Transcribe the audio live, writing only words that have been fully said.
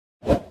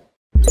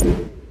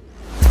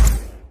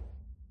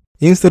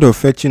Instead of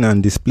fetching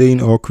and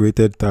displaying all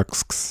created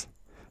tasks,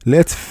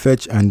 let's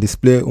fetch and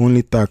display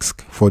only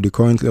tasks for the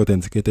currently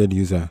authenticated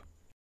user.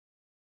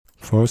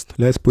 First,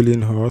 let's pull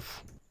in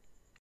auth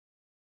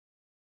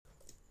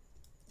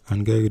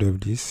and get rid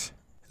of this.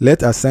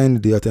 Let's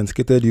assign the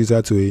authenticated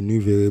user to a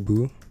new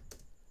variable,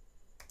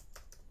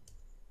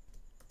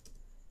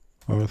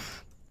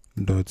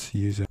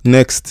 auth.user.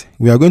 Next,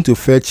 we are going to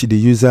fetch the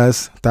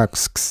user's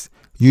tasks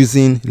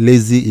using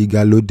lazy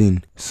eager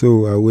loading.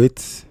 So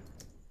await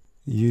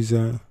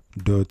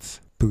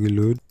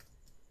user.preload.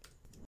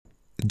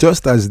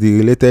 Just as the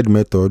related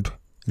method,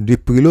 the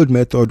preload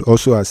method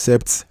also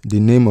accepts the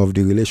name of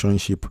the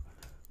relationship,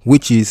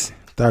 which is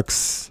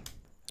tasks.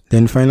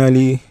 Then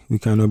finally, we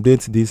can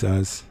update this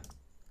as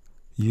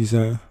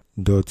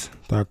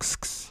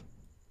user.tasks.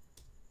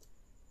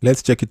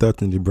 Let's check it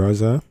out in the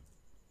browser.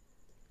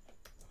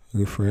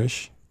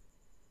 Refresh.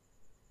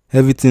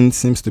 Everything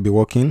seems to be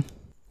working.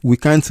 We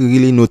can't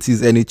really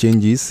notice any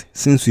changes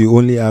since we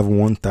only have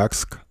one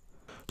task.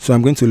 So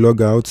I'm going to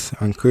log out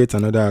and create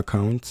another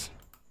account.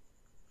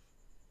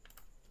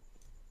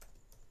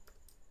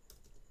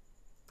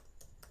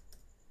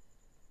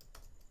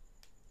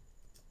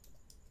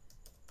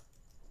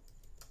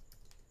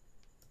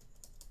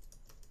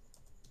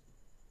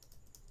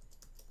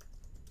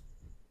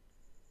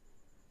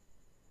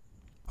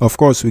 Of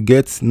course, we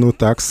get no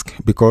task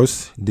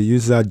because the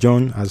user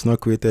John has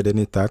not created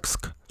any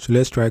task. So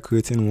let's try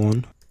creating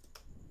one.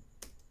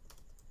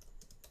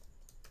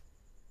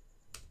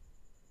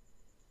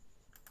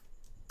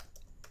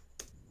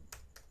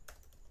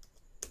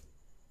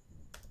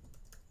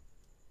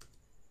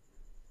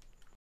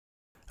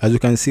 As you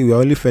can see, we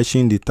are only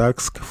fetching the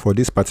task for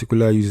this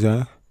particular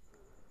user.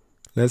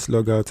 Let's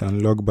log out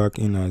and log back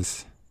in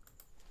as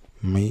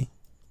me.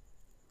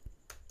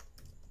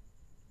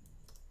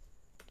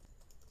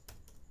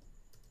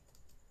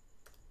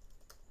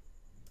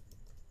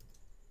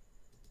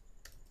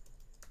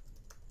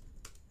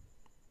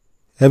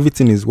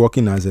 Everything is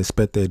working as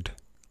expected.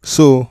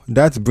 So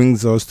that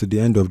brings us to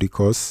the end of the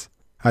course.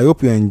 I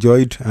hope you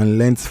enjoyed and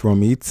learned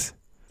from it.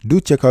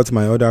 Do check out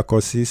my other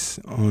courses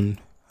on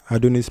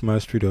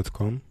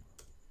AdonisMastery.com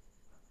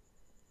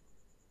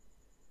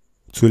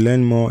to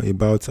learn more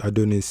about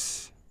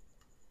Adonis.